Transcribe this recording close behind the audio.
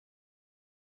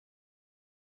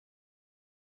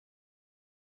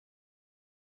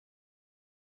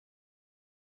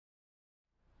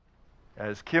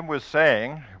As Kim was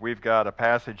saying, we've got a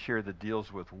passage here that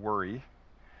deals with worry,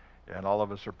 and all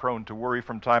of us are prone to worry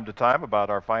from time to time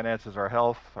about our finances, our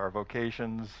health, our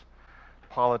vocations,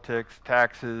 politics,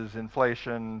 taxes,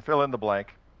 inflation, fill in the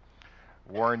blank,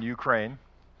 war in Ukraine.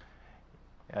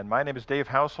 And my name is Dave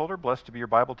Householder, blessed to be your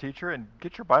Bible teacher, and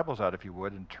get your Bibles out if you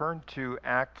would and turn to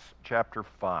Acts chapter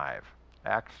 5.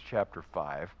 Acts chapter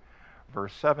 5,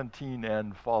 verse 17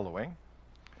 and following.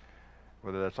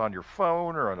 Whether that's on your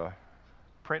phone or on a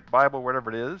print Bible, whatever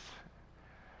it is,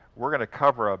 we're going to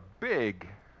cover a big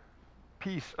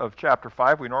piece of chapter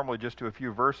 5. We normally just do a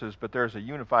few verses, but there's a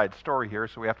unified story here,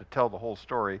 so we have to tell the whole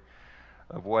story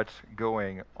of what's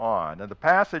going on. And the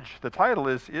passage, the title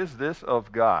is This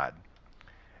of God?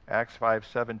 Acts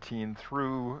 5:17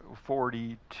 through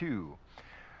 42.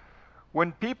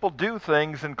 When people do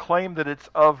things and claim that it's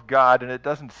of God and it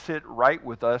doesn't sit right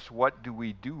with us, what do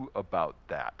we do about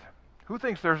that? Who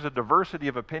thinks there's a diversity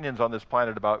of opinions on this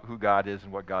planet about who God is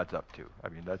and what God's up to? I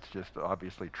mean, that's just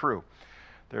obviously true.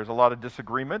 There's a lot of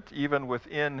disagreement, even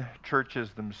within churches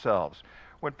themselves.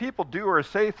 When people do or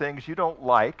say things you don't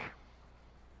like,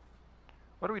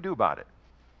 what do we do about it?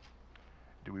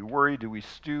 Do we worry? Do we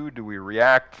stew? Do we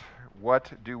react?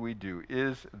 What do we do?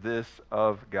 Is this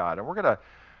of God? And we're going to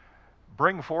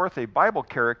bring forth a Bible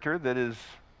character that is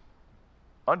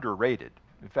underrated.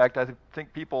 In fact, I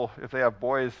think people, if they have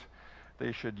boys,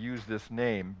 they should use this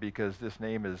name because this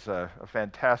name is a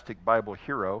fantastic Bible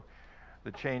hero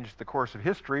that changed the course of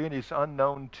history, and he's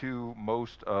unknown to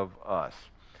most of us.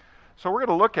 So we're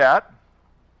going to look at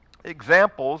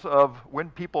examples of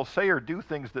when people say or do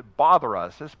things that bother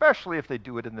us, especially if they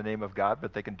do it in the name of God,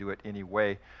 but they can do it any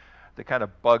way that kind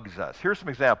of bugs us. Here's some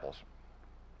examples.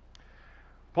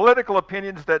 Political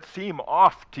opinions that seem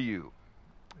off to you.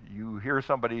 You hear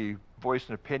somebody voice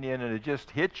an opinion and it just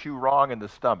hits you wrong in the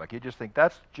stomach. You just think,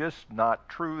 that's just not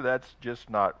true, that's just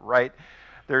not right.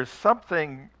 There's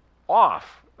something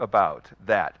off about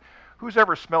that. Who's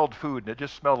ever smelled food and it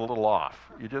just smelled a little off?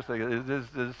 You just think, it's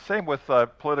the same with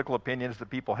political opinions that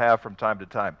people have from time to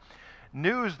time.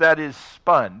 News that is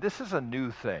spun. This is a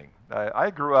new thing.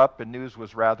 I grew up and news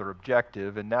was rather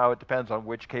objective, and now it depends on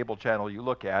which cable channel you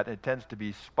look at. It tends to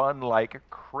be spun like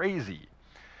crazy.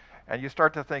 And you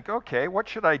start to think, okay, what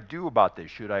should I do about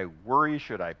this? Should I worry?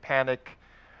 Should I panic?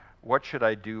 What should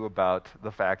I do about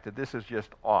the fact that this is just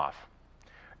off?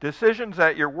 Decisions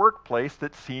at your workplace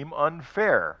that seem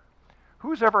unfair.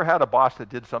 Who's ever had a boss that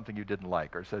did something you didn't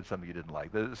like or said something you didn't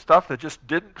like? The stuff that just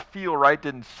didn't feel right,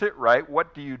 didn't sit right,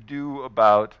 what do you do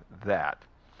about that?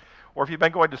 Or if you've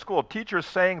been going to school, teachers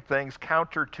saying things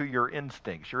counter to your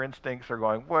instincts. Your instincts are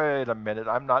going, wait a minute,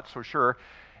 I'm not so sure,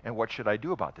 and what should I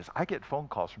do about this? I get phone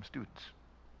calls from students,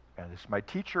 and it's my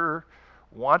teacher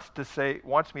wants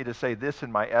me to say this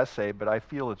in my essay, but I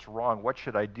feel it's wrong. What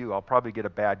should I do? I'll probably get a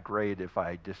bad grade if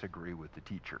I disagree with the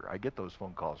teacher. I get those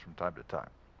phone calls from time to time.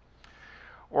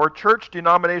 Or church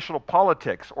denominational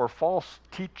politics or false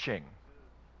teaching.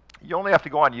 You only have to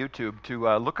go on YouTube to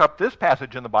look up this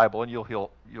passage in the Bible, and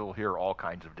you'll hear all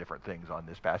kinds of different things on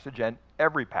this passage and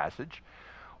every passage.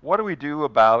 What do we do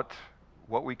about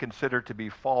what we consider to be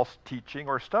false teaching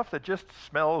or stuff that just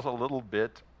smells a little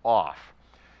bit off?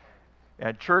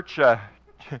 And church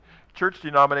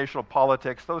denominational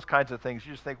politics, those kinds of things,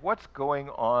 you just think, what's going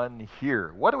on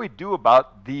here? What do we do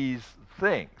about these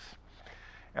things?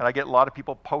 And I get a lot of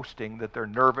people posting that they're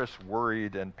nervous,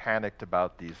 worried, and panicked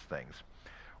about these things.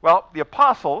 Well, the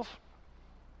apostles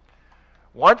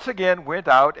once again went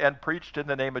out and preached in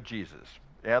the name of Jesus.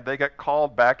 And they got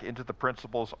called back into the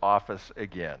principal's office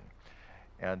again.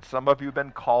 And some of you have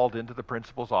been called into the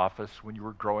principal's office when you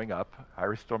were growing up.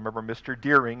 I still remember Mr.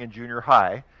 Deering in junior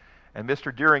high. And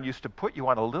Mr. Deering used to put you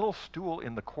on a little stool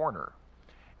in the corner.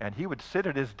 And he would sit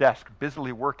at his desk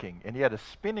busily working, and he had a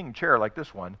spinning chair like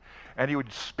this one, and he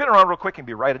would spin around real quick and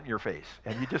be right in your face.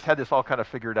 And he just had this all kind of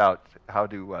figured out how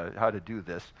to do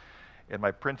this. And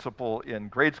my principal in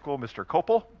grade school, Mr.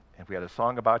 Kopel, and we had a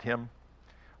song about him,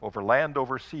 over land,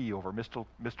 over sea, over Mr.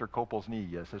 Kopel's knee,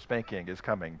 yes, a spanking is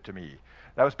coming to me.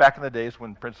 That was back in the days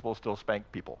when principals still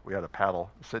spanked people. We had a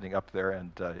paddle sitting up there,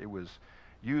 and it was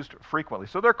used frequently.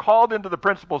 So they're called into the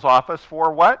principal's office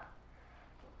for what?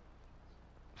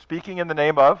 Speaking in the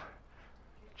name of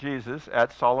Jesus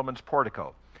at Solomon's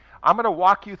portico. I'm going to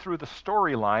walk you through the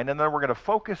storyline, and then we're going to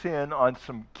focus in on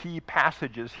some key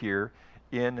passages here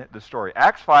in the story.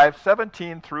 Acts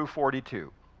 5:17 through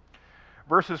 42.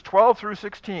 Verses 12 through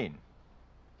 16.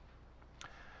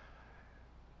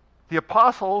 The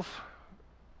apostles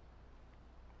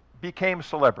became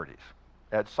celebrities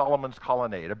at Solomon's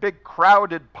colonnade, a big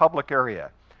crowded public area.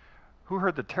 Who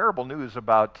heard the terrible news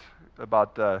about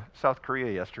about South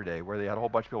Korea yesterday, where they had a whole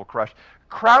bunch of people crushed.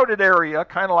 Crowded area,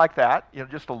 kind of like that.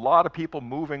 Just a lot of people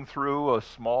moving through a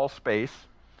small space.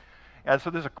 And so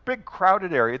there's a big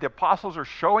crowded area. The apostles are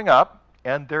showing up,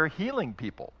 and they're healing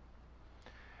people.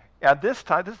 And this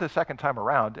time, this is the second time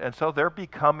around, and so they're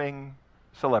becoming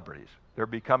celebrities. They're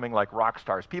becoming like rock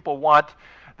stars. People want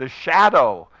the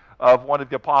shadow of one of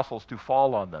the apostles to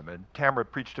fall on them. And Tamara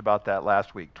preached about that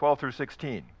last week, 12 through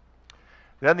 16.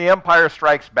 Then the empire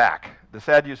strikes back. The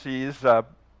Sadducees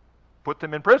put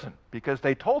them in prison because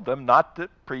they told them not to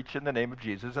preach in the name of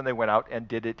Jesus, and they went out and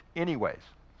did it anyways.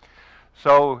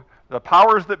 So the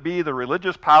powers that be, the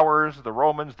religious powers, the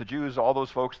Romans, the Jews, all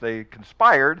those folks, they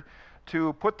conspired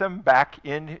to put them back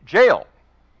in jail.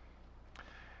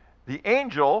 The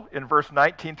angel, in verse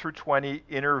 19 through 20,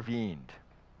 intervened.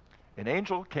 An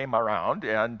angel came around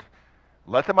and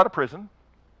let them out of prison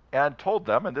and told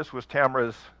them, and this was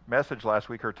Tamara's message last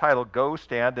week, her title, "Go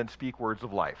Stand and Speak Words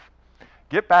of Life."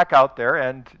 Get back out there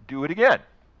and do it again.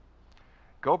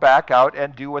 Go back out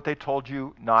and do what they told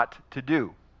you not to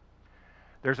do.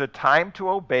 There's a time to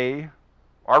obey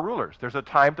our rulers. There's a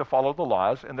time to follow the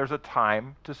laws, and there's a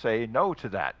time to say no to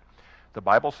that. The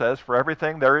Bible says for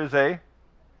everything there is a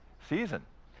season.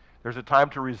 There's a time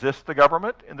to resist the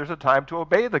government, and there's a time to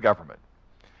obey the government.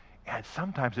 And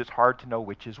sometimes it's hard to know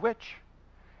which is which,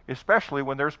 especially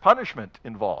when there's punishment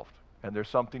involved and there's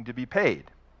something to be paid.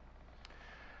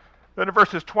 Then in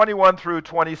verses 21 through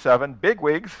 27,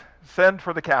 bigwigs send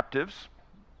for the captives.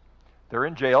 They're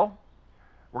in jail.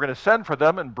 We're going to send for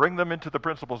them and bring them into the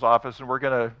principal's office, and we're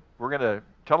going to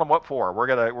tell them what for. We're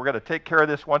going to take care of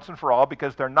this once and for all,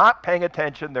 because they're not paying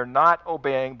attention, they're not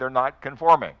obeying, they're not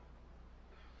conforming.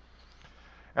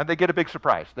 And they get a big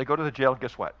surprise. They go to the jail, and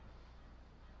guess what?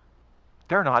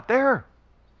 They're not there.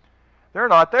 They're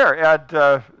not there. And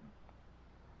the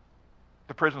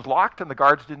prison's locked, and the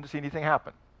guards didn't see anything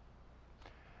happen.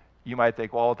 You might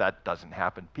think, well, that doesn't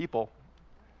happen. People,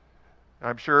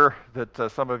 I'm sure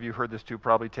that some of you heard this too,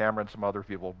 probably Tamara and some other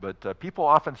people, but people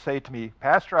often say to me,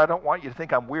 "Pastor, I don't want you to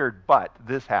think I'm weird, but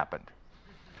this happened."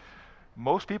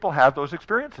 Most people have those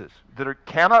experiences that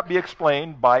cannot be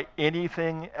explained by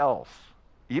anything else.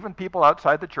 Even people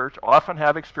outside the church often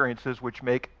have experiences which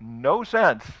make no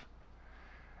sense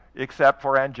except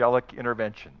for angelic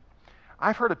intervention.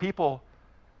 I've heard of people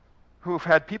who've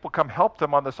had people come help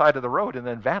them on the side of the road and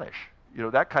then vanish.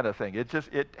 That kind of thing.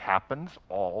 It happens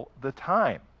all the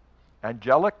time.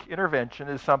 Angelic intervention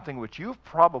is something which you've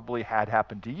probably had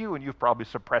happen to you, and you've probably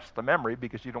suppressed the memory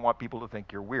because you don't want people to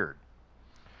think you're weird.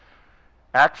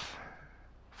 Acts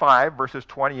 5, verses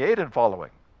 28 and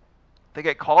following. They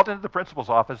get called into the principal's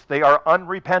office. They are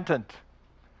unrepentant.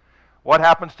 What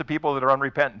happens to people that are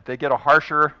unrepentant? They get a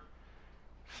harsher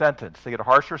sentence.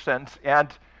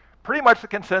 And pretty much the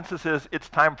consensus is it's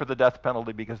time for the death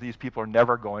penalty, because these people are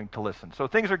never going to listen. So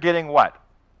things are getting what?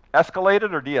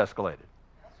 Escalated or de-escalated?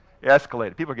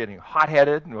 Escalated. People are getting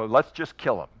hot-headed. Let's just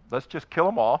kill them. Let's just kill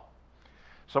them all.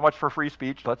 So much for free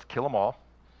speech. Let's kill them all.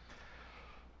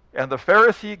 And the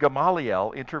Pharisee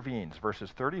Gamaliel intervenes, verses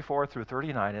 34 through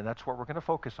 39, and that's what we're going to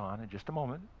focus on in just a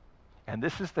moment. And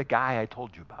this is the guy I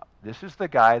told you about. This is the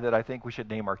guy that I think we should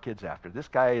name our kids after. This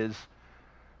guy is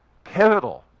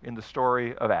pivotal in the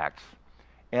story of Acts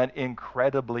and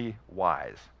incredibly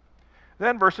wise.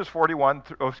 Then verses 40,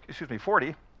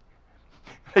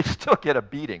 they still get a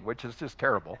beating, which is just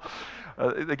terrible.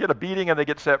 They get a beating and they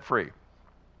get set free.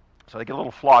 So they get a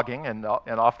little flogging, and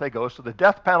off they go. So the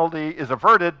death penalty is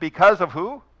averted because of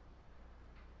who?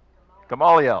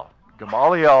 Gamaliel.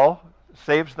 Gamaliel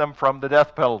saves them from the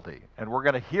death penalty. And we're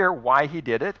going to hear why he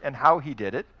did it and how he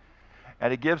did it.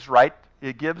 And it gives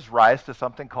rise to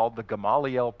something called the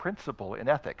Gamaliel Principle in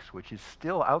ethics, which is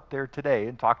still out there today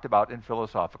and talked about in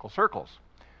philosophical circles.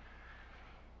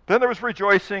 Then there was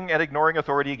rejoicing and ignoring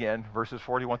authority again, verses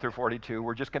 41 through 42.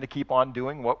 We're just going to keep on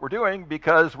doing what we're doing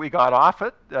because we got off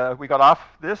it. We got off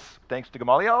this thanks to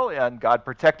Gamaliel, and God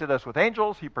protected us with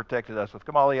angels. He protected us with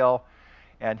Gamaliel,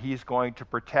 and he's going to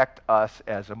protect us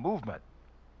as a movement.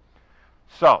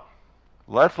 So,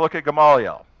 let's look at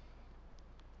Gamaliel.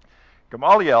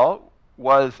 Gamaliel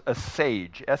was a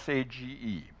sage,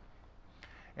 S-A-G-E.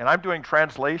 And I'm doing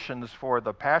translations for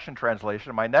the Passion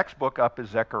Translation. My next book up is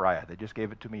Zechariah. They just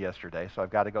gave it to me yesterday, so I've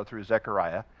got to go through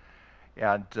Zechariah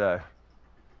and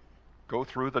go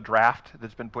through the draft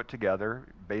that's been put together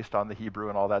based on the Hebrew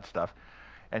and all that stuff.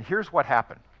 And here's what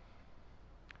happened.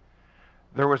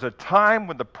 There was a time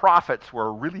when the prophets were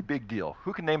a really big deal.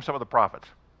 Who can name some of the prophets?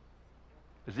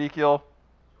 Ezekiel,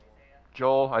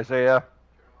 Joel, Isaiah,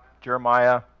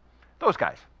 Jeremiah, those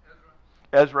guys.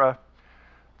 Ezra.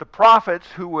 The prophets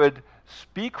who would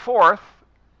speak forth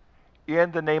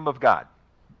in the name of God.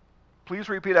 Please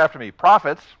repeat after me.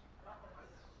 Prophets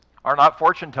are not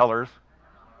fortune tellers.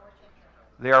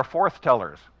 They are forth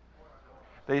tellers.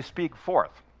 They speak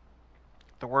forth.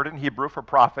 The word in Hebrew for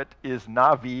prophet is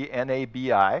navi,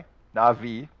 N-A-B-I,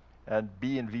 navi, and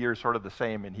B and V are sort of the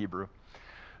same in Hebrew.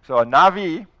 So a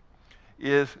navi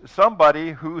is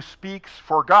somebody who speaks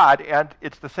for God, and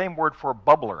it's the same word for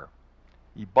bubbler.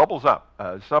 He bubbles up.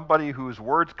 Somebody whose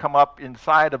words come up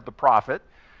inside of the prophet,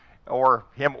 or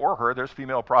him or her. There's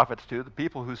female prophets too. The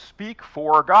people who speak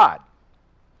for God.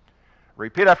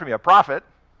 Repeat after me. A prophet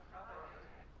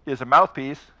is a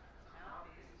mouthpiece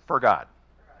for God.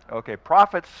 Okay,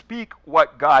 prophets speak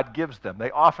what God gives them.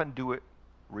 They often do it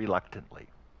reluctantly.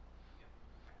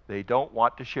 They don't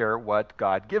want to share what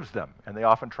God gives them, and they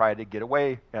often try to get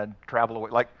away and travel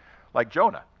away, like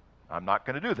Jonah. I'm not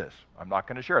going to do this. I'm not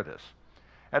going to share this.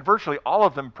 And virtually all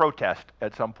of them protest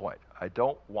at some point. I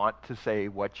don't want to say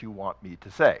what you want me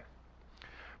to say.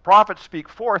 Prophets speak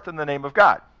forth in the name of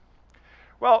God.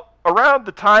 Well, around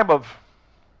the time of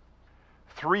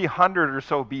 300 or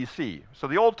so BC, so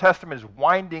the Old Testament is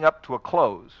winding up to a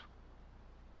close,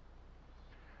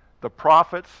 the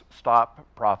prophets stop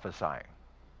prophesying.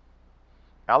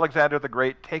 Alexander the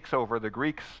Great takes over. The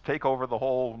Greeks take over the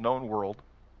whole known world.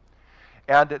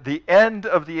 And at the end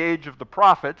of the age of the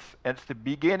prophets, and it's the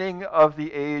beginning of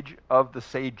the age of the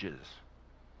sages,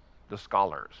 the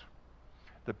scholars,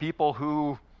 the people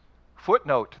who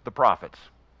footnote the prophets.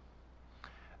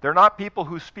 They're not people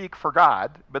who speak for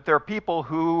God, but they're people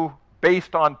who,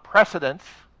 based on precedents,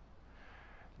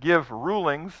 give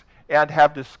rulings and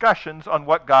have discussions on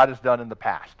what God has done in the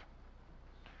past.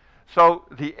 So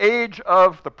the age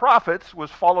of the prophets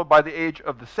was followed by the age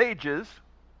of the sages,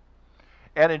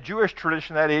 and in Jewish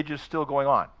tradition, that age is still going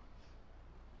on.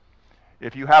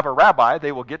 If you have a rabbi,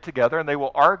 they will get together and they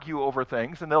will argue over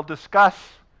things, and they'll discuss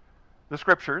the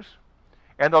scriptures,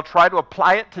 and they'll try to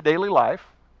apply it to daily life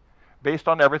based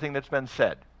on everything that's been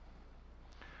said.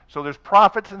 So there's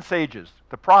prophets and sages.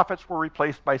 The prophets were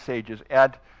replaced by sages,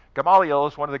 and Gamaliel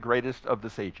is one of the greatest of the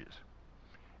sages.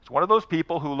 It's one of those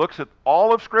people who looks at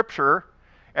all of Scripture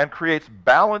and creates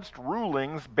balanced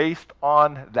rulings based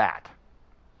on that.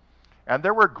 And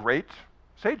there were great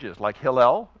sages like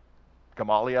Hillel,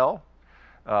 Gamaliel,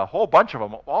 a whole bunch of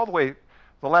them. All the way,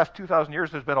 the last 2,000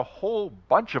 years, there's been a whole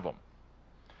bunch of them.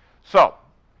 So,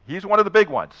 he's one of the big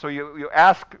ones. So you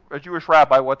ask a Jewish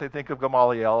rabbi what they think of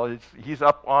Gamaliel. He's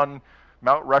up on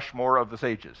Mount Rushmore of the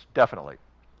sages, definitely,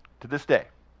 to this day.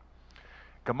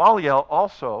 Gamaliel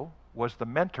also was the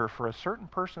mentor for a certain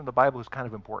person in the Bible who's kind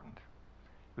of important.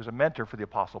 He was a mentor for the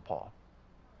Apostle Paul.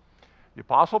 The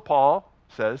Apostle Paul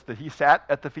says that he sat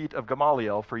at the feet of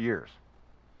Gamaliel for years.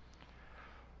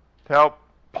 Now,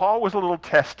 Paul was a little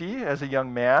testy as a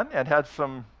young man and had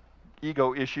some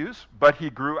ego issues, but he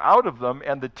grew out of them,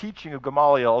 and the teaching of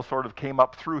Gamaliel sort of came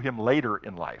up through him later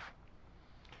in life.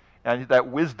 And that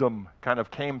wisdom kind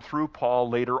of came through Paul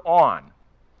later on.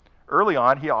 Early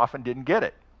on, he often didn't get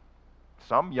it.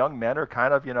 Some young men are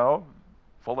kind of,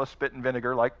 full of spit and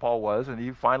vinegar like Paul was, and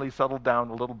he finally settled down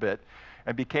a little bit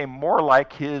and became more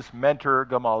like his mentor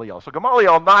Gamaliel. So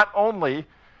Gamaliel not only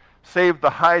saved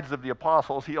the hides of the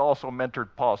apostles, he also mentored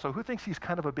Paul. So who thinks he's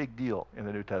kind of a big deal in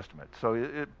the New Testament?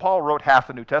 So Paul wrote half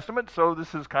the New Testament, so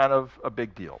this is kind of a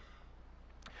big deal.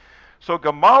 So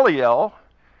Gamaliel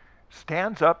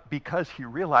stands up because he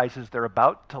realizes they're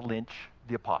about to lynch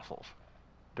the apostles.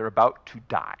 They're about to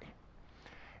die.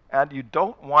 And you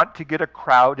don't want to get a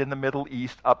crowd in the Middle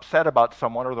East upset about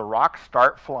someone or the rocks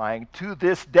start flying to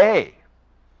this day.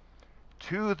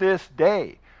 To this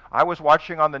day. I was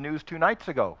watching on the news 2 nights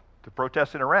ago the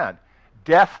protests in Iran.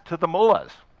 Death to the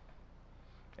mullahs.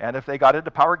 And if they got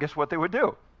into power, guess what they would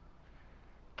do?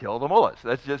 Kill the mullahs.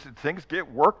 That's just, things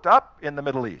get worked up in the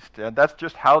Middle East. And that's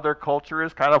just how their culture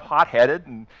is, kind of hot-headed.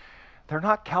 And they're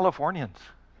not Californians.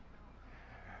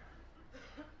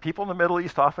 People in the Middle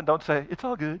East often don't say, it's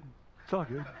all good, it's all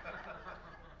good.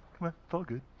 Come on, it's all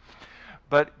good.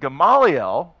 But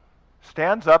Gamaliel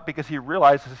stands up because he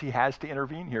realizes he has to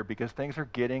intervene here because things are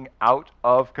getting out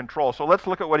of control. So let's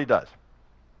look at what he does.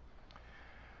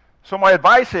 So my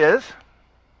advice is,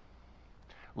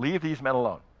 leave these men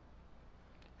alone.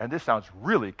 And this sounds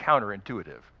really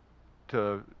counterintuitive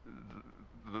to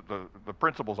the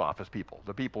principal's office people,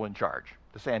 the people in charge,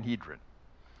 the Sanhedrin.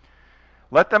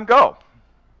 Let them go.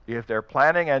 If they're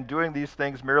planning and doing these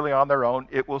things merely on their own,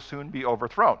 it will soon be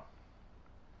overthrown.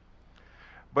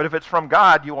 But if it's from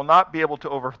God, you will not be able to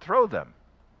overthrow them.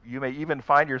 You may even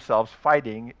find yourselves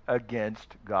fighting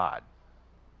against God.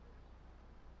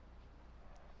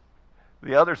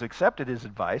 The others accepted his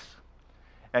advice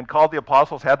and called the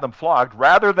apostles, had them flogged,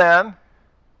 rather than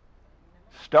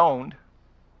stoned.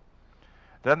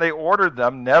 Then they ordered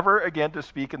them never again to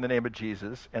speak in the name of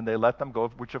Jesus, and they let them go,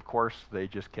 which of course they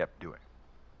just kept doing.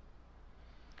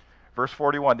 Verse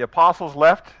 41, the apostles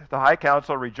left the high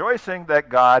council rejoicing that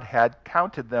God had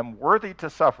counted them worthy to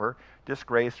suffer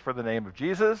disgrace for the name of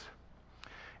Jesus.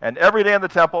 And every day in the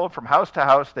temple, from house to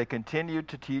house, they continued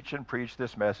to teach and preach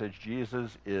this message: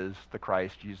 Jesus is the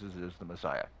Christ, Jesus is the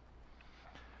Messiah.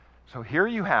 So here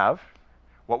you have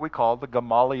what we call the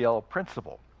Gamaliel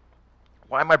Principle.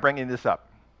 Why am I bringing this up?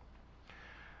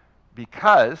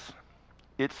 Because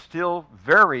it's still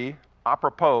very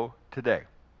apropos today.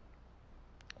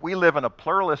 We live in a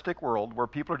pluralistic world where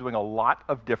people are doing a lot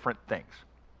of different things.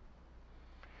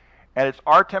 And it's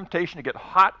our temptation to get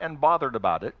hot and bothered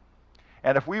about it.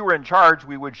 And if we were in charge,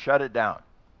 we would shut it down.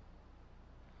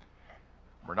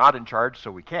 We're not in charge,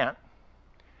 so we can't.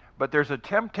 But there's a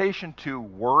temptation to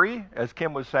worry, as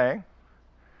Kim was saying,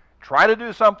 try to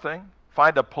do something,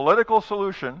 find a political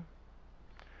solution,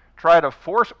 try to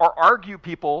force or argue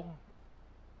against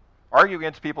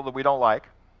people that we don't like,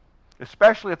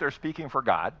 especially if they're speaking for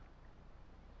God.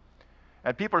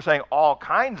 And people are saying all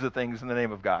kinds of things in the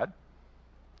name of God.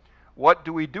 What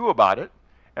do we do about it?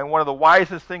 And one of the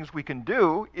wisest things we can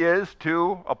do is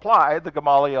to apply the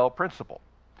Gamaliel Principle.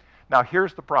 Now,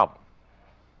 here's the problem.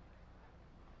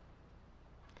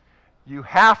 You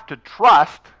have to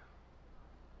trust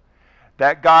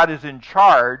that God is in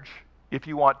charge if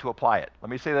you want to apply it. Let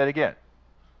me say that again.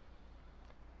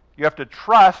 You have to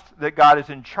trust that God is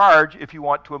in charge if you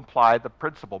want to apply the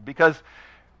principle. Because,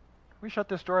 can we shut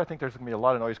this door? I think there's going to be a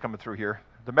lot of noise coming through here.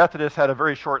 The Methodists had a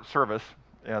very short service,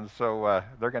 and so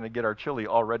they're going to get our chili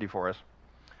all ready for us.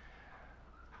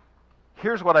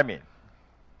 Here's what I mean.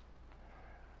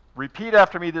 Repeat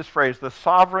after me this phrase: the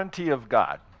sovereignty of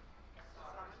God.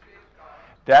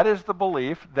 That is the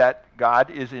belief that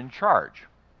God is in charge.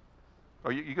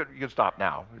 Oh, you can stop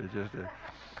now.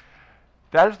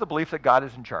 That is the belief that God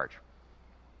is in charge.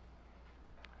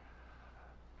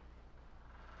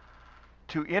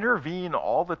 To intervene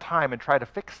all the time and try to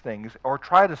fix things, or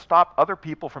try to stop other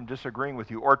people from disagreeing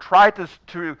with you, or try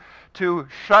to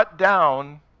shut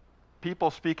down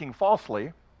people speaking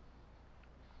falsely,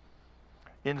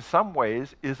 in some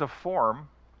ways is a form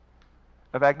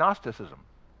of agnosticism.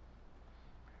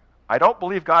 I don't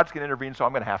believe God's going to intervene, so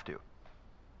I'm going to have to.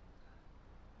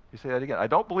 You say that again. I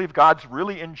don't believe God's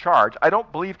really in charge. I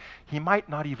don't believe he might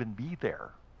not even be there.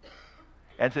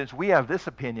 And since we have this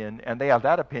opinion and they have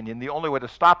that opinion, the only way to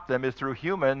stop them is through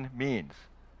human means.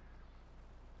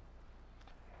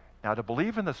 Now, to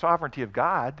believe in the sovereignty of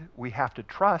God, we have to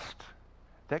trust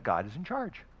that God is in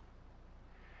charge.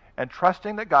 And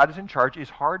trusting that God is in charge is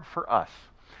hard for us.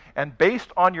 And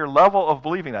based on your level of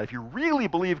believing that, if you really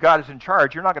believe God is in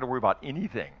charge, you're not going to worry about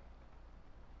anything.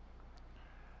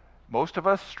 Most of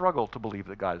us struggle to believe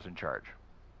that God is in charge.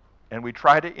 And we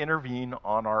try to intervene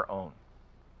on our own.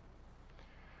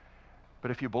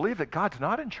 But if you believe that God's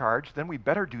not in charge, then we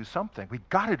better do something. We've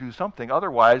got to do something.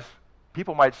 Otherwise,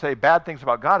 people might say bad things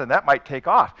about God, and that might take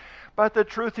off. But the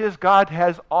truth is, God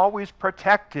has always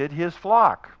protected his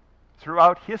flock.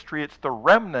 Throughout history, it's the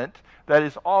remnant that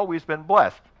has always been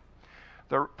blessed.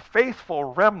 The faithful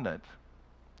remnant,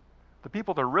 the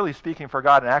people that are really speaking for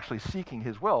God and actually seeking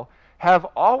his will, have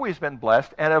always been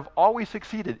blessed and have always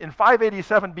succeeded. In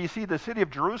 587 BC, the city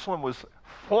of Jerusalem was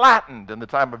flattened in the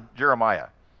time of Jeremiah.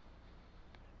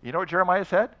 You know what Jeremiah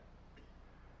said?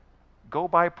 Go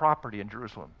buy property in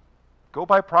Jerusalem. Go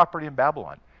buy property in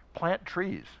Babylon. Plant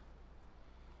trees.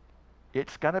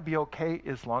 It's going to be okay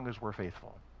as long as we're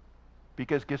faithful.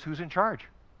 Because guess who's in charge?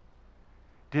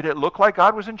 Did it look like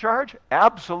God was in charge?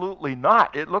 Absolutely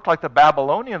not. It looked like the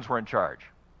Babylonians were in charge.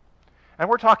 And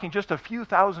we're talking just a few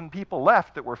thousand people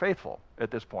left that were faithful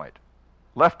at this point.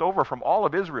 Left over from all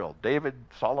of Israel. David,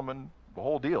 Solomon, the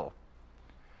whole deal.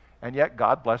 And yet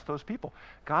God blessed those people.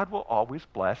 God will always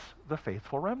bless the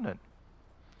faithful remnant.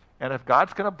 And if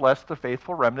God's going to bless the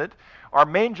faithful remnant, our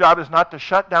main job is not to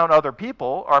shut down other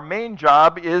people. Our main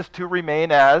job is to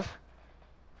remain as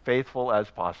faithful as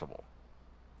possible.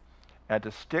 And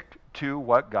to stick to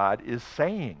what God is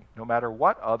saying, no matter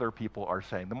what other people are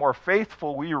saying. The more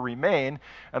faithful we remain,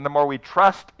 and the more we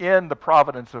trust in the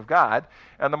providence of God,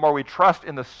 and the more we trust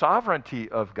in the sovereignty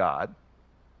of God,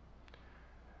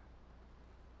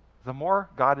 the more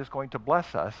God is going to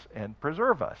bless us and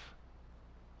preserve us.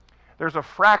 There's a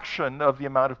fraction of the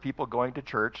amount of people going to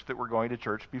church that were going to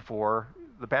church before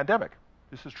the pandemic.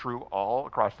 This is true all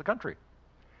across the country.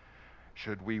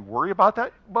 Should we worry about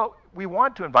that? Well, we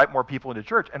want to invite more people into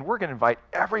church, and we're going to invite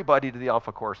everybody to the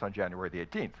Alpha Course on January the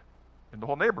 18th in the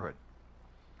whole neighborhood.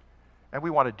 And we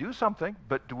want to do something,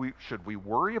 but should we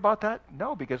worry about that?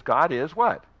 No, because God is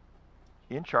what?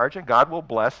 In charge, and God will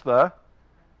bless the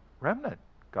remnant.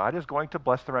 God is going to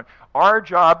bless the remnant. Our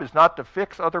job is not to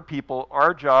fix other people.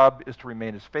 Our job is to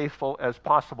remain as faithful as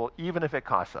possible, even if it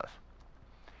costs us.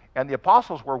 And the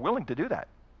apostles were willing to do that.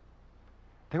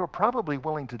 They were probably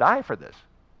willing to die for this.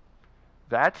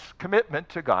 That's commitment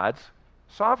to God's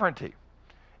sovereignty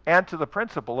and to the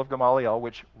principle of Gamaliel,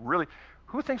 which really,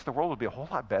 who thinks the world would be a whole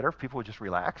lot better if people would just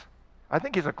relax? I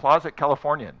think he's a closet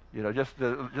Californian. Just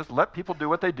let people do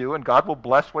what they do, and God will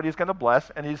bless what he's going to bless,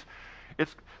 and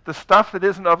it's the stuff that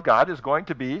isn't of God is going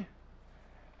to be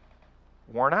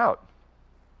worn out.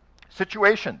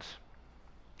 Situations.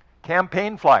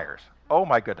 Campaign flyers. Oh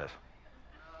my goodness.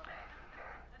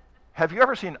 Have you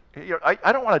ever seen,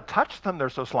 I don't want to touch them, they're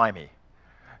so slimy.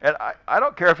 And I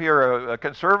don't care if you're a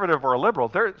conservative or a liberal,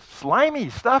 there's slimy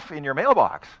stuff in your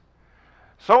mailbox.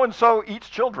 So-and-so eats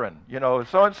children,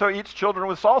 so-and-so eats children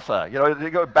with salsa. They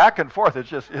go back and forth. It's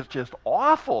just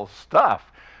awful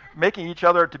stuff, making each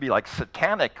other to be like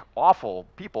satanic, awful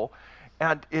people.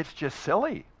 And it's just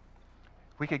silly.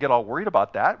 We could get all worried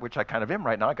about that, which I kind of am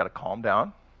right now. I got to calm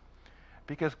down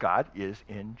because God is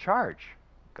in charge.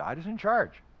 God is in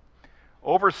charge.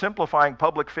 Oversimplifying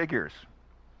public figures.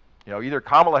 Either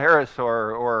Kamala Harris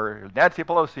or Nancy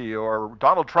Pelosi or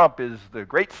Donald Trump is the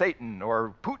great Satan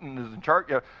or Putin is in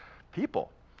charge.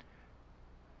 People.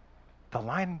 The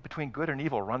line between good and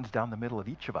evil runs down the middle of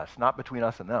each of us, not between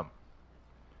us and them.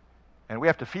 And we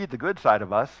have to feed the good side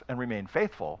of us and remain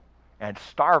faithful and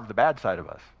starve the bad side of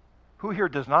us. Who here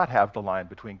does not have the line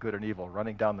between good and evil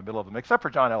running down the middle of them? Except for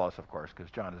John Ellis, of course,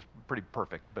 because John is pretty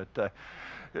perfect. But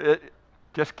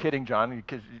just kidding, John.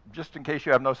 Just in case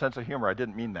you have no sense of humor, I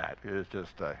didn't mean that. It's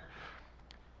just,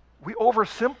 we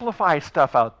oversimplify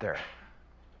stuff out there.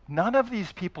 None of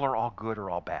these people are all good or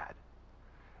all bad.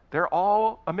 They're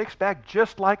all a mixed bag,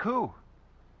 just like who?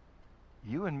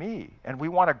 You and me. And we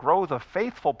want to grow the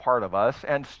faithful part of us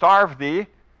and starve the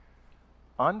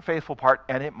unfaithful part,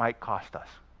 and it might cost us.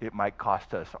 It might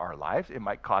cost us our lives. It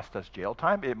might cost us jail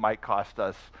time. It might cost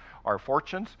us our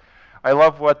fortunes. I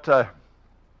love what...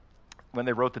 when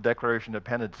they wrote the Declaration of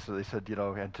Independence, they said,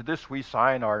 and to this we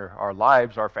sign our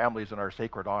lives, our families, and our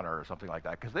sacred honor, or something like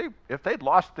that. Because if they'd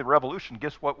lost the revolution,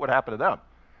 guess what would happen to them?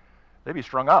 They'd be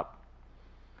strung up.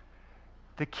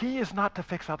 The key is not to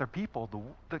fix other people.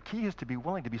 The key is to be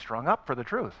willing to be strung up for the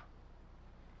truth.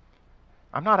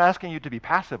 I'm not asking you to be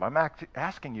passive. I'm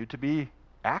asking you to be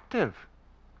active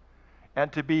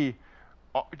and to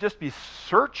just be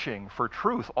searching for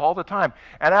truth all the time.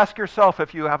 And ask yourself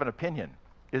if you have an opinion.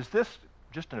 Is this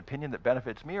just an opinion that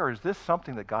benefits me, or is this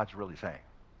something that God's really saying?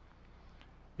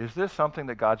 Is this something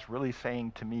that God's really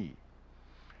saying to me?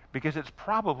 Because it's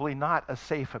probably not a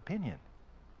safe opinion.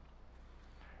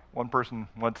 One person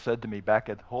once said to me back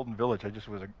at Holden Village, it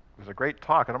was a great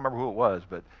talk, I don't remember who it was,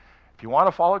 but if you want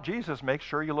to follow Jesus, make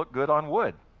sure you look good on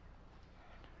wood.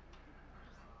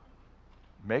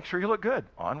 Make sure you look good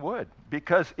on wood,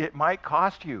 because it might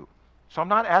cost you. So I'm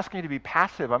not asking you to be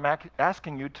passive, I'm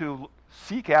asking you to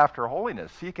seek after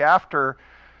holiness, seek after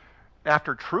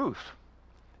truth.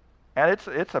 And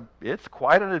it's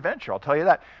quite an adventure, I'll tell you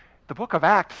that. The book of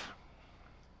Acts,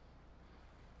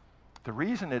 the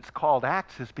reason it's called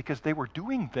Acts is because they were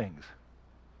doing things.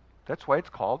 That's why it's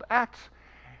called Acts.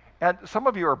 And some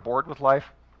of you are bored with life.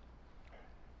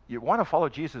 You want to follow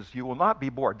Jesus, you will not be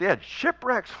bored. They had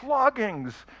shipwrecks,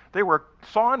 floggings, they were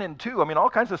sawn in two, all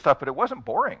kinds of stuff, but it wasn't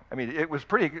boring. It was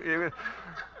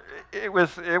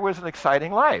it was an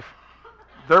exciting life.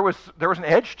 There was an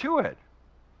edge to it.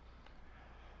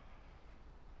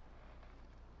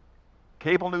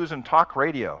 Cable news and talk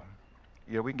radio.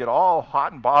 We can get all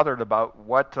hot and bothered about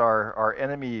what our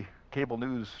enemy cable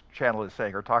news channel is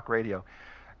saying, or talk radio.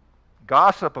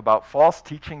 Gossip about false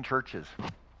teaching churches.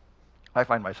 I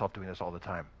find myself doing this all the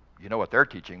time. You know what they're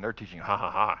teaching? They're teaching ha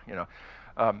ha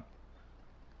ha,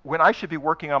 when I should be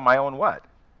working on my own what?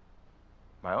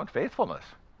 My own faithfulness.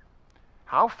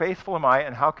 How faithful am I,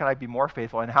 and how can I be more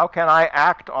faithful, and how can I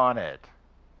act on it,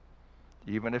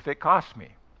 even if it costs me?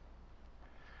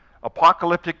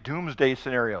 Apocalyptic doomsday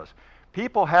scenarios.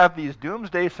 People have these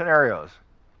doomsday scenarios.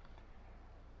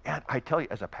 And I tell you,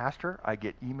 as a pastor, I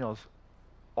get emails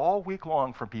all week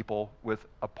long from people with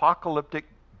apocalyptic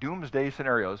doomsday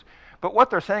scenarios. But what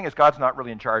they're saying is God's not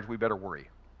really in charge, we better worry.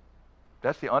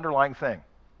 That's the underlying thing.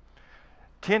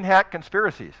 Tin hat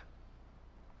conspiracies.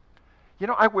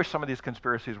 I wish some of these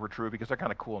conspiracies were true because they're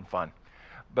kind of cool and fun.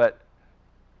 But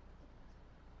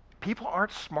people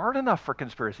aren't smart enough for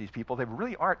conspiracies, people. They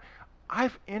really aren't.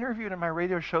 I've interviewed in my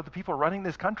radio show the people running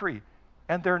this country,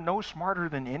 And they're no smarter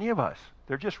than any of us.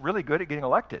 They're just really good at getting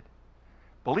elected.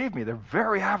 Believe me, they're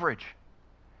very average.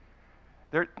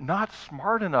 They're not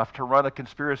smart enough to run a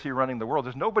conspiracy running the world.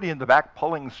 There's nobody in the back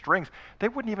pulling strings. They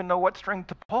wouldn't even know what string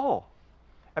to pull.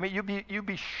 I mean, you'd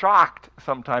be shocked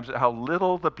sometimes at how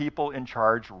little the people in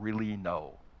charge really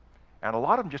know. And a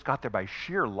lot of them just got there by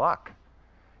sheer luck.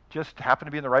 Just happened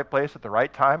to be in the right place at the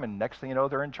right time, and next thing you know,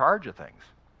 they're in charge of things.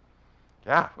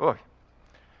 Yeah. Ugh.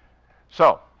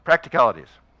 So, practicalities.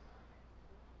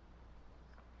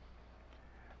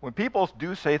 When people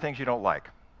do say things you don't like,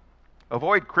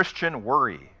 avoid Christian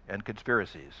worry and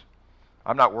conspiracies.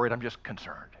 I'm not worried, I'm just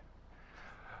concerned.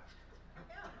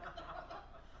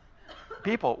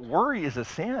 People, worry is a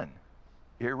sin.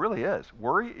 It really is.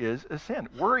 Worry is a sin.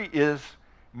 Worry is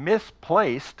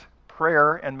misplaced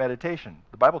prayer and meditation.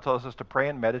 The Bible tells us to pray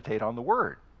and meditate on the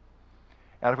Word.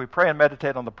 And if we pray and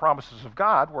meditate on the promises of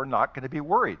God, we're not going to be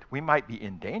worried. We might be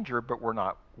in danger, but we're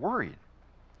not worried.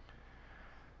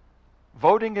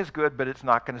 Voting is good, but it's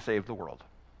not going to save the world.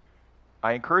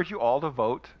 I encourage you all to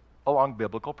vote along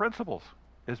biblical principles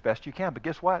as best you can. But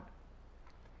guess what?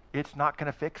 It's not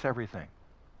going to fix everything.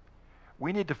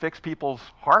 We need to fix people's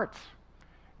hearts.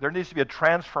 There needs to be a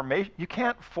transformation. You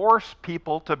can't force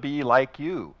people to be like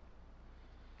you.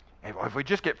 If we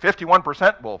just get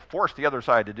 51%, we'll force the other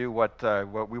side to do what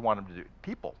we want them to do.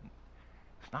 People,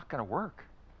 it's not going to work.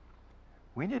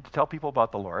 We need to tell people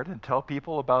about the Lord and tell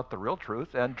people about the real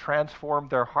truth and transform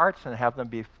their hearts and have them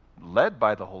be led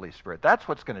by the Holy Spirit. That's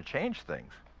what's going to change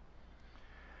things.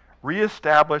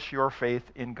 Reestablish your faith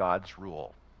in God's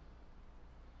rule.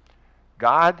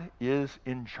 God is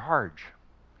in charge.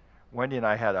 Wendy and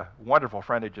I had a wonderful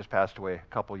friend who just passed away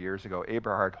a couple years ago,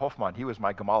 Eberhard Hofmann. He was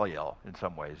my Gamaliel in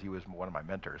some ways. He was one of my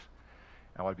mentors.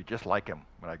 I wanted to be just like him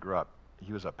when I grew up.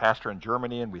 He was a pastor in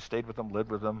Germany, and we stayed with him, lived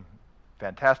with him.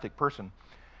 Fantastic person.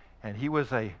 And he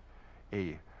was a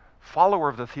follower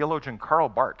of the theologian Karl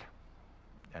Barth.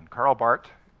 And Karl Barth,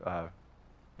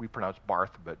 we pronounce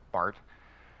Barth, but Barth.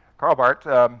 Karl Barth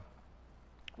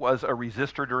was a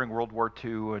resistor during World War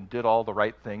II and did all the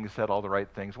right things, said all the right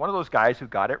things. One of those guys who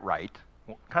got it right,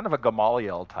 kind of a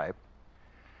Gamaliel type.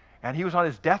 And he was on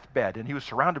his deathbed, and he was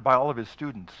surrounded by all of his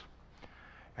students.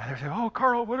 And they said, "Oh,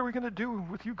 Karl, what are we going to do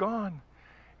with you gone?"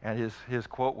 And his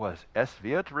quote was, "Es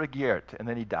wird regiert," and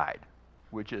then he died,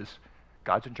 which is,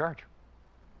 God's in charge.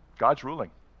 God's ruling.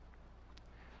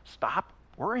 Stop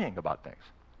worrying about things.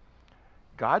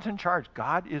 God's in charge.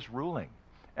 God is ruling.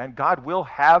 And God will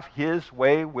have his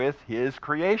way with his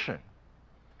creation.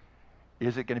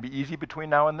 Is it going to be easy between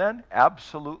now and then?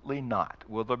 Absolutely not.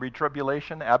 Will there be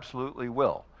tribulation? Absolutely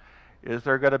will. Is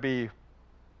there going to be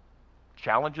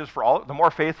challenges for all? The more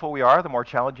faithful we are, the more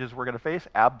challenges we're going to face?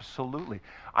 Absolutely.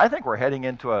 I think we're heading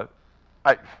into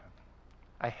I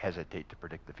hesitate to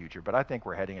predict the future, but I think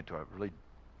we're heading into a really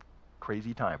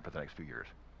crazy time for the next few years.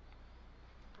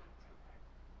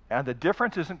 And the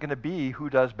difference isn't going to be who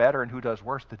does better and who does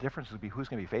worse. The difference will be who's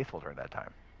going to be faithful during that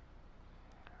time.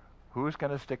 Who's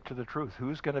going to stick to the truth?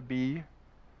 Who's going to be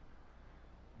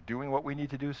doing what we need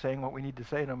to do, saying what we need to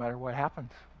say, no matter what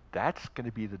happens? That's going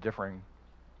to be the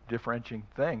differentiating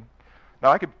thing.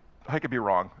 Now, I could be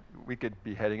wrong. We could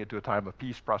be heading into a time of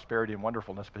peace, prosperity, and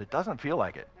wonderfulness, but it doesn't feel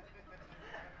like it.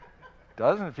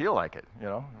 Doesn't feel like it, you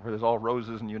know, where there's all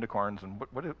roses and unicorns and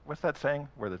what's that saying?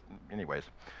 Anyways.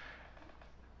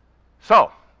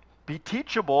 So, be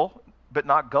teachable, but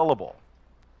not gullible.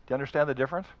 Do you understand the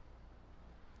difference?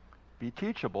 Be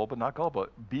teachable, but not gullible.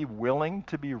 Be willing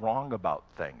to be wrong about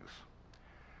things.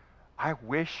 I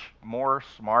wish more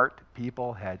smart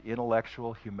people had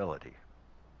intellectual humility.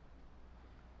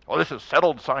 Oh, this is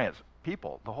settled science.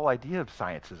 People, the whole idea of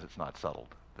science is it's not settled.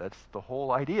 That's the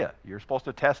whole idea. You're supposed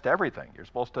to test everything. You're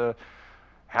supposed to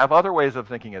have other ways of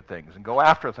thinking of things and go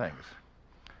after things.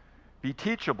 Be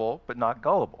teachable, but not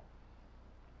gullible.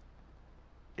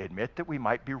 Admit that we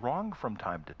might be wrong from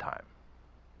time to time.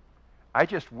 I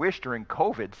just wish during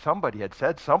COVID somebody had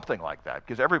said something like that,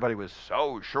 because everybody was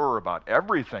so sure about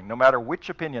everything, no matter which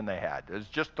opinion they had. It's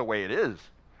just the way it is.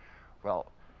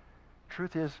 Well,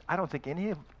 truth is, I don't think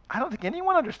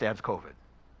anyone understands COVID.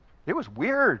 It was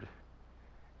weird.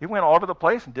 It went all over the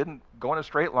place and didn't go in a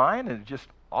straight line, and it's just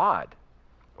odd.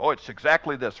 Oh, it's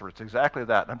exactly this or it's exactly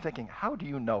that. And I'm thinking, how do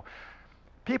you know?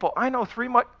 People, I know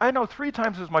three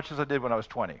times as much as I did when I was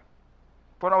 20.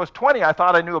 When I was 20, I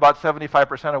thought I knew about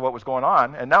 75% of what was going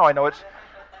on, and now I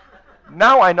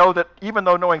know that even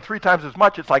though knowing 3 times as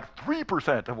much, it's like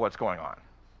 3% of what's going on.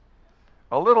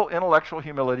 A little intellectual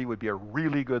humility would be a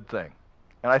really good thing.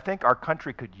 And I think our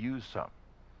country could use some,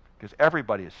 because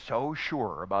everybody is so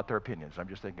sure about their opinions. I'm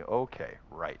just thinking, okay,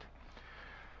 right.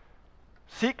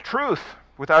 Seek truth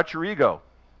without your ego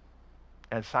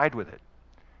and side with it.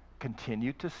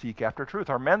 Continue to seek after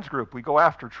truth. Our men's group, we go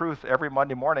after truth every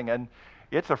Monday morning, and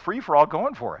it's a free-for-all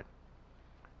going for it.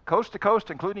 Coast to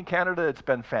coast, including Canada, it's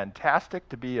been fantastic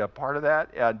to be a part of that,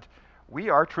 and we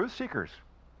are truth seekers,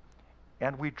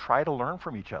 and we try to learn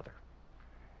from each other.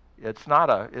 It's not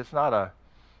a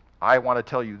I want to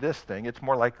tell you this thing. It's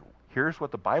more like, here's what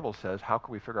the Bible says. How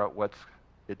can we figure out what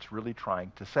it's really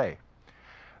trying to say?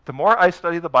 The more I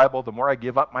study the Bible, the more I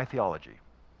give up my theology.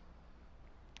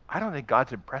 I don't think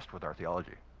God's impressed with our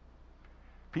theology.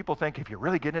 People think if you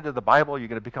really get into the Bible, you're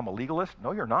going to become a legalist.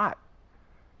 No, you're not.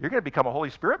 You're going to become a Holy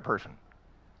Spirit person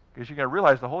because you're going to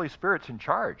realize the Holy Spirit's in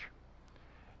charge.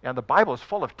 And the Bible is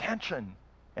full of tension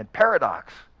and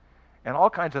paradox and all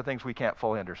kinds of things we can't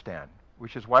fully understand,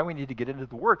 which is why we need to get into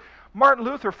the Word. Martin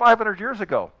Luther, 500 years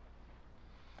ago,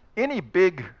 any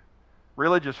big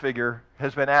religious figure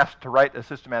has been asked to write a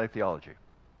systematic theology.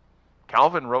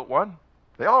 Calvin wrote one.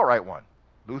 They all write one.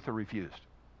 Luther refused.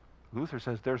 Luther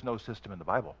says there's no system in the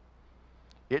Bible.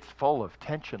 It's full of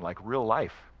tension like real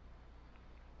life.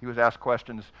 He was asked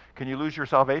questions, can you lose your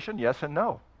salvation? Yes and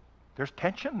no. There's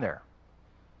tension there.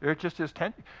 There just is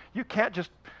tension. You can't just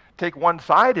take one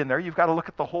side in there. You've got to look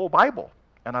at the whole Bible.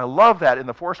 And I love that in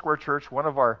the Foursquare Church, one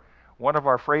of our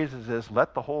phrases is,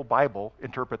 let the whole Bible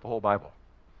interpret the whole Bible.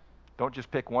 Don't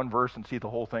just pick one verse and see the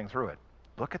whole thing through it.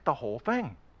 Look at the whole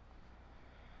thing.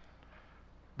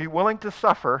 Be willing to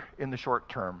suffer in the short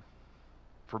term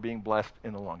for being blessed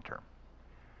in the long term.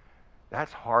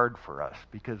 That's hard for us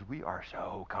because we are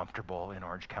so comfortable in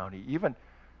Orange County. Even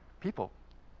people,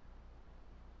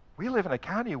 we live in a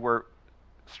county where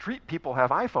street people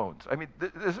have iPhones. I mean,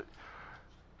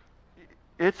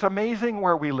 it's amazing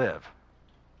where we live.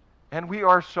 And we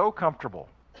are so comfortable.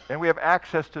 And we have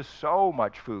access to so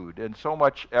much food and so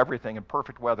much everything in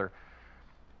perfect weather.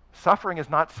 Suffering is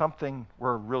not something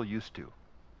we're real used to.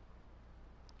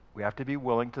 We have to be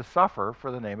willing to suffer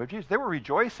for the name of Jesus. They were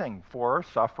rejoicing for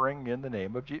suffering in the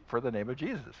name of for the name of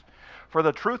Jesus, for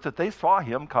the truth that they saw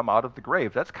him come out of the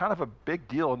grave. That's kind of a big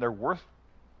deal, and they're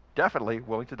definitely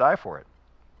willing to die for it.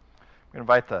 I'm going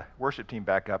to invite the worship team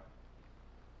back up.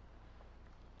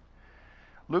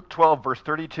 Luke 12, verse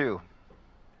 32.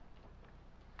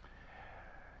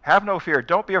 Have no fear.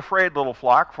 Don't be afraid, little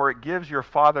flock, for it gives your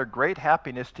Father great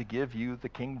happiness to give you the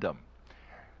kingdom.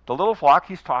 The little flock,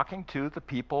 he's talking to the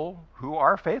people who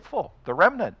are faithful, the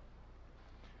remnant.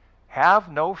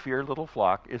 Have no fear, little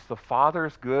flock. It's the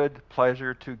Father's good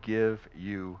pleasure to give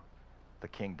you the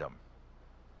kingdom.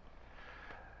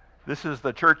 This is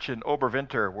the church in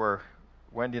Oberwinter where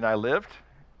Wendy and I lived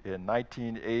in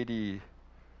 1988,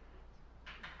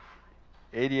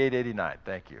 89.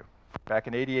 Thank you. Back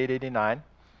in 88, 89,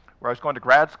 where I was going to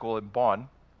grad school in Bonn,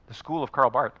 the school of Karl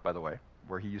Barth, by the way,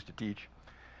 where he used to teach.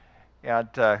 And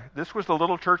this was the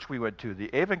little church we went to, the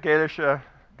Evangelische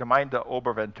Gemeinde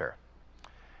Oberwinter.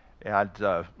 And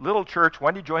little church,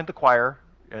 Wendy joined the choir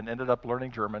and ended up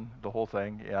learning German, the whole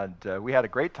thing. And we had a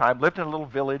great time, lived in a little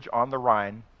village on the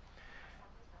Rhine.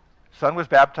 Son was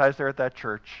baptized there at that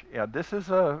church. And this is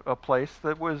a place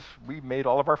that we made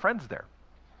all of our friends there.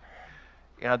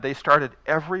 And they started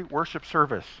every worship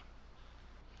service.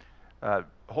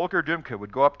 Holger Dümke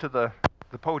would go up to the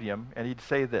podium and he'd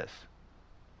say this.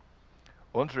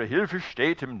 Unsere Hilfe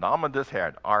steht im Namen des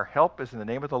Herrn. Our help is in the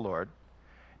name of the Lord,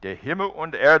 der Himmel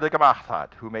und Erde gemacht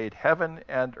hat, who made heaven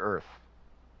and earth.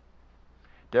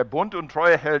 Der Bund und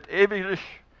Treue hält ewiglich.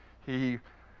 He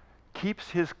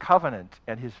keeps his covenant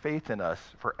and his faith in us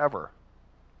forever.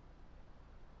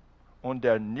 Und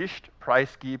der nicht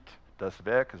preisgibt das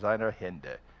Werk seiner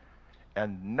Hände,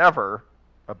 and never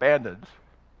abandons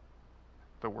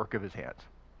the work of his hands.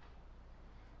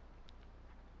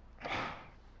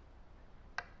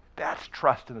 That's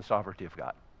trust in the sovereignty of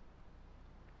God.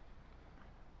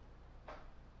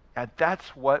 And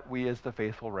that's what we as the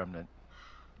faithful remnant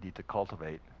need to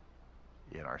cultivate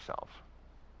in ourselves.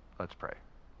 Let's pray.